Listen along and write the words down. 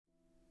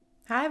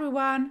Hi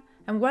everyone,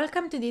 and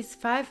welcome to this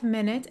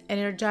 5-minute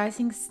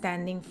energizing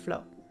standing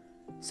flow.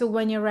 So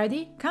when you're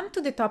ready, come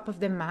to the top of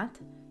the mat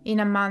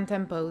in a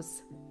mountain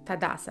pose,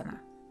 Tadasana.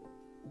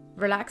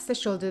 Relax the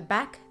shoulder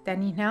back,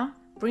 then inhale,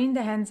 bring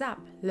the hands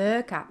up,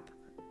 look up.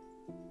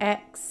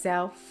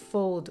 Exhale,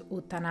 fold,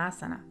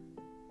 Uttanasana.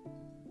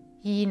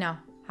 Inhale,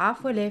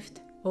 halfway lift,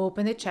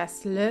 open the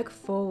chest, look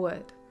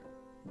forward.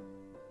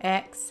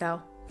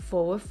 Exhale,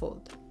 forward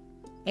fold.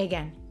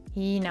 Again,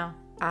 inhale,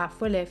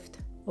 halfway lift,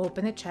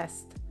 open the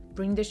chest,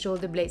 bring the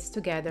shoulder blades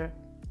together.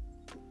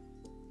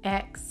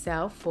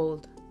 Exhale,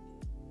 fold.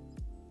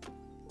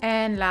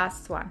 And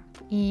last one.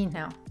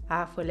 Inhale,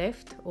 halfway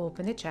lift,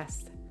 open the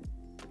chest.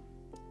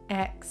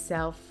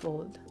 Exhale,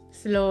 fold.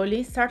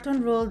 Slowly start to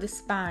unroll the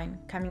spine,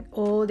 coming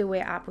all the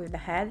way up with the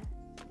head.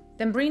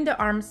 Then bring the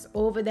arms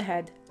over the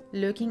head,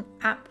 looking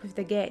up with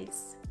the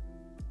gaze.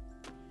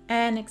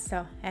 And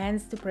exhale,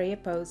 hands to prayer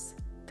pose,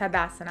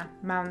 Tadasana,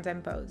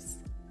 mountain pose.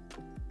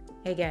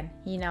 Again,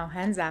 inhale,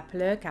 hands up,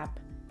 look up.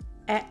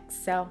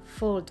 Exhale,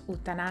 fold,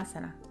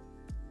 Uttanasana.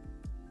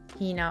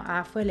 Inhale,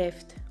 halfway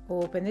lift,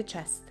 open the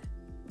chest.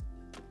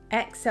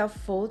 Exhale,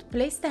 fold,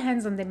 place the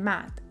hands on the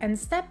mat and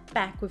step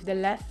back with the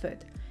left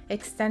foot,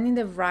 extending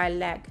the right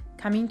leg,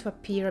 coming to a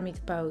pyramid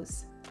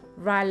pose.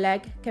 Right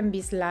leg can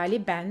be slightly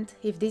bent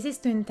if this is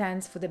too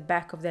intense for the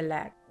back of the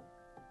leg.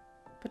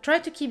 But try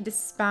to keep the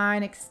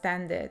spine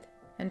extended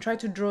and try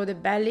to draw the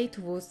belly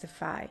towards the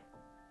thigh.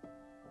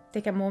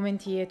 Take a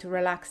moment here to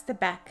relax the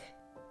back.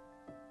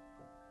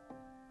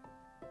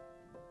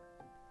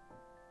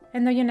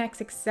 And on your next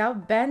exhale,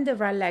 bend the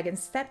right leg and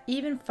step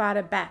even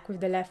farther back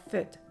with the left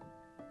foot.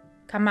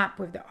 Come up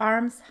with the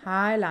arms,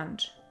 high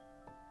lunge.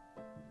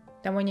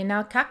 Then when you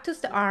now cactus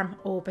the arm,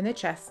 open the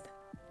chest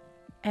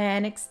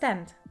and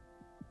extend.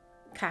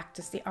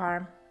 Cactus the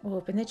arm,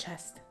 open the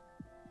chest.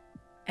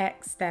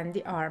 Extend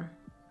the arm.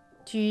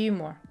 2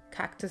 more.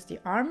 Cactus the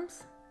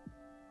arms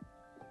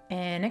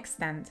and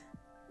extend.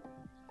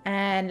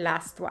 And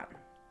last one.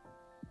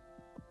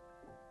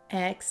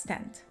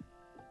 Extend.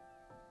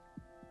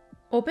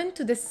 Open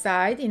to the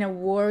side in a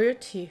warrior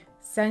 2,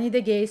 sending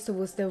the gaze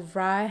towards the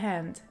right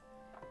hand.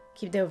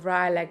 Keep the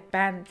right leg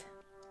bent,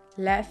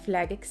 left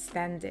leg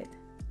extended.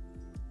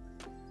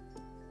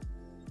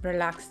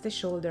 Relax the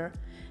shoulder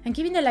and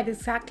keeping the legs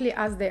exactly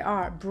as they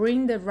are,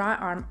 bring the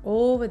right arm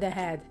over the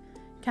head,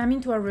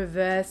 coming to a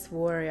reverse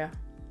warrior.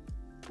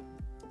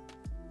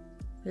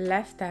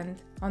 Left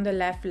hand on the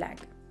left leg.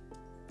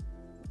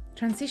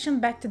 Transition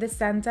back to the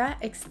center,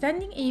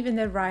 extending even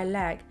the right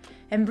leg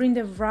and bring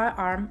the right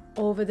arm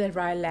over the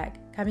right leg,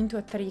 coming to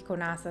a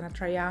Trikonasana,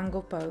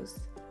 triangle pose.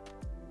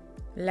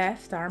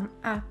 Left arm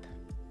up.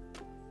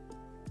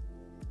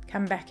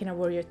 Come back in a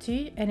warrior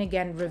 2 and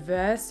again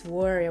reverse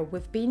warrior.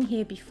 We've been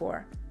here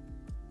before.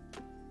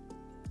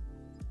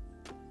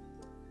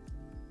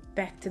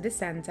 Back to the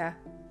center,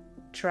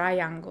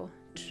 triangle,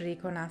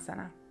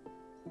 Trikonasana.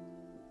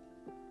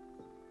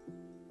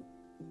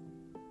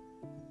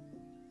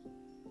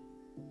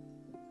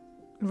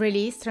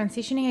 Release,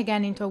 transitioning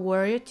again into a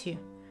warrior 2.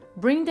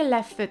 Bring the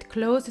left foot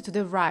closer to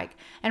the right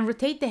and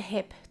rotate the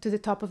hip to the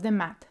top of the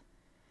mat.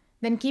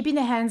 Then keeping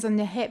the hands on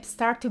the hips,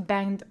 start to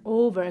bend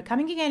over,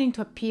 coming again into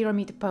a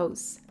pyramid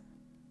pose.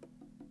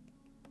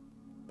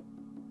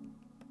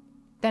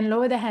 Then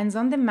lower the hands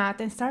on the mat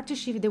and start to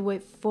shift the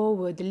weight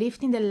forward,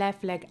 lifting the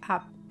left leg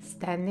up,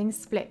 standing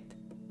split.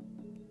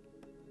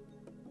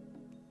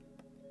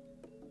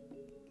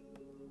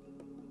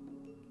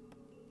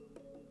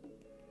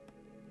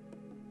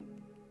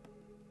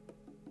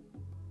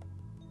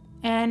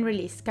 And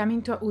release,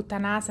 coming to a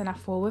Uttanasana,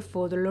 forward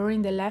fold,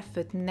 lowering the left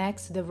foot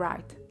next to the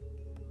right.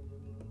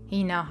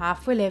 Inhale,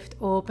 halfway lift,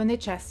 open the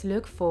chest,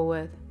 look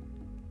forward.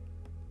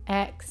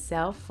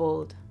 Exhale,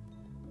 fold.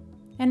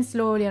 And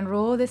slowly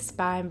unroll the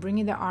spine,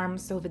 bringing the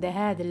arms over the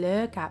head,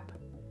 look up.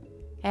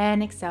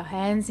 And exhale,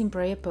 hands in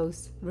prayer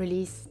pose,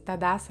 release,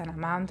 Tadasana,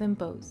 mountain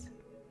pose.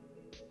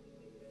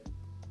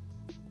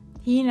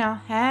 Inhale,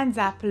 hands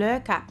up,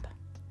 look up.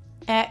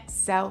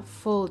 Exhale,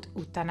 fold,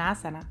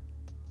 Uttanasana.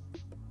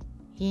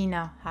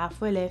 Inhale,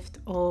 halfway lift,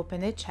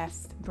 open the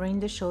chest, bring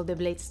the shoulder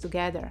blades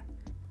together.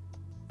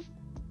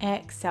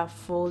 Exhale,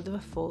 fold over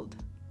fold.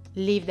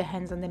 Leave the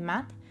hands on the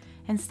mat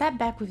and step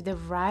back with the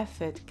right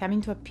foot, coming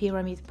to a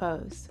pyramid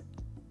pose.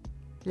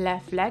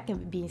 Left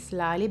leg being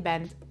slightly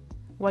bent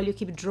while you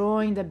keep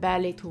drawing the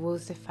belly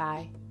towards the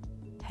thigh.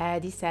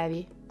 Head is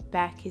heavy,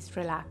 back is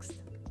relaxed.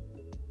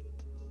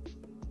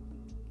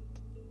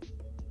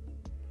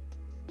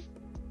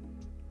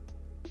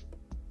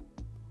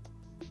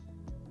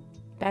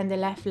 Bend the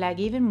left leg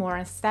even more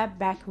and step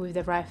back with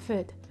the right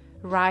foot,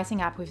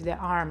 rising up with the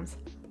arms,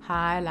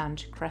 high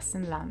lunge,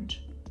 crescent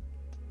lunge.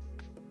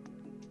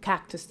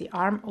 Cactus the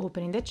arm,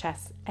 opening the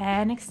chest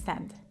and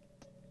extend.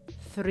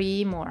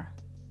 3 more.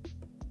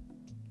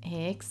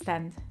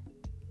 Extend.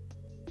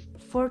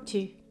 For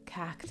 2,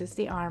 cactus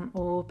the arm,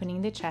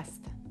 opening the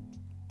chest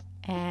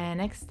and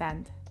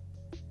extend.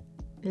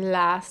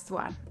 Last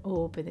one,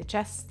 open the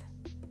chest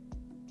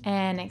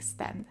and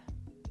extend.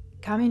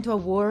 Come into a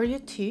warrior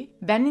 2,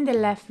 bending the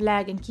left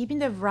leg and keeping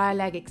the right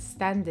leg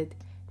extended.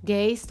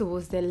 Gaze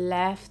towards the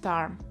left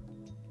arm.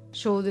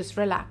 Shoulders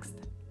relaxed.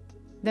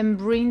 Then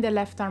bring the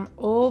left arm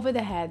over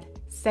the head,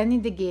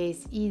 sending the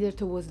gaze either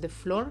towards the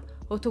floor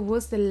or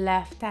towards the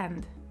left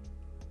hand.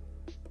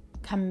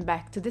 Coming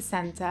back to the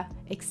center,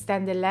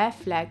 extend the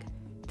left leg,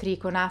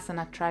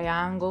 Trikonasana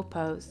triangle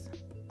pose.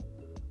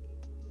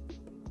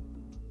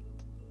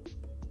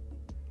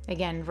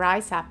 Again,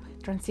 rise up,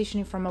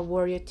 transitioning from a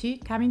warrior 2,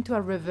 coming to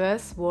a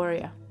reverse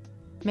warrior.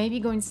 Maybe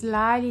going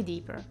slightly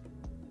deeper.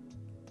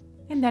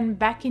 And then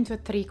back into a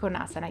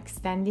Trikonasana,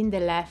 extending the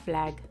left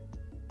leg.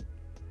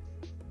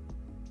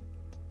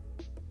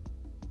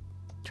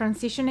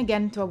 Transition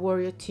again to a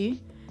warrior 2,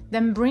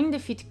 then bring the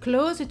feet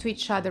closer to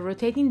each other,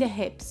 rotating the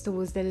hips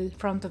towards the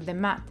front of the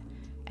mat,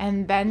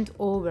 and bend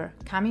over,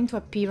 coming to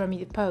a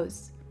pyramid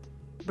pose,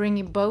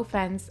 bringing both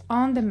hands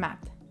on the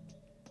mat.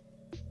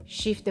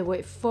 Shift the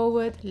weight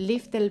forward,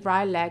 lift the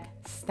right leg,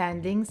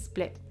 standing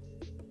split.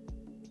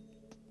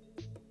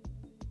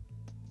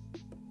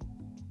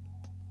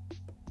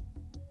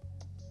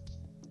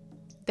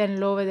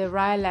 Then lower the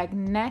right leg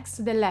next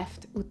to the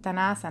left,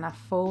 Uttanasana,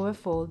 forward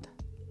fold.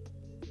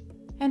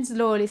 And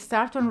slowly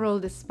start to unroll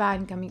the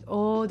spine, coming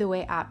all the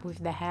way up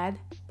with the head.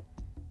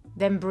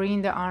 Then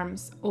bring the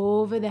arms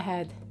over the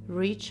head,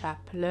 reach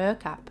up,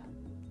 look up.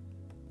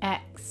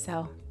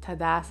 Exhale,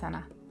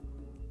 Tadasana,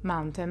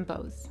 mountain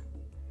pose.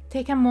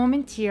 Take a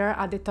moment here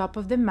at the top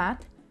of the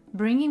mat,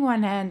 bringing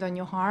one hand on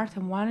your heart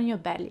and one on your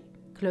belly.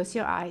 Close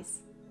your eyes.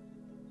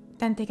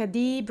 Then take a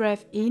deep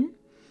breath in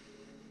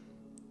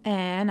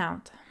and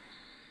out.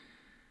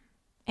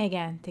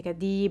 Again, take a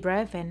deep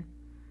breath in.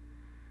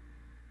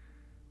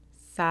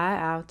 Sigh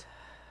out.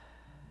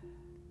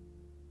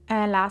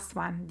 And last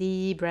one,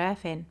 deep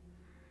breath in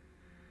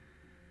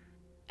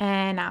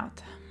and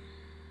out.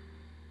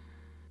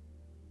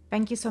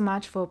 Thank you so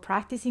much for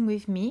practicing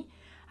with me.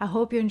 I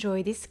hope you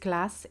enjoyed this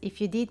class. If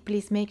you did,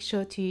 please make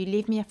sure to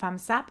leave me a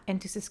thumbs up and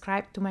to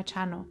subscribe to my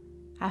channel.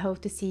 I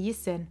hope to see you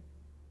soon.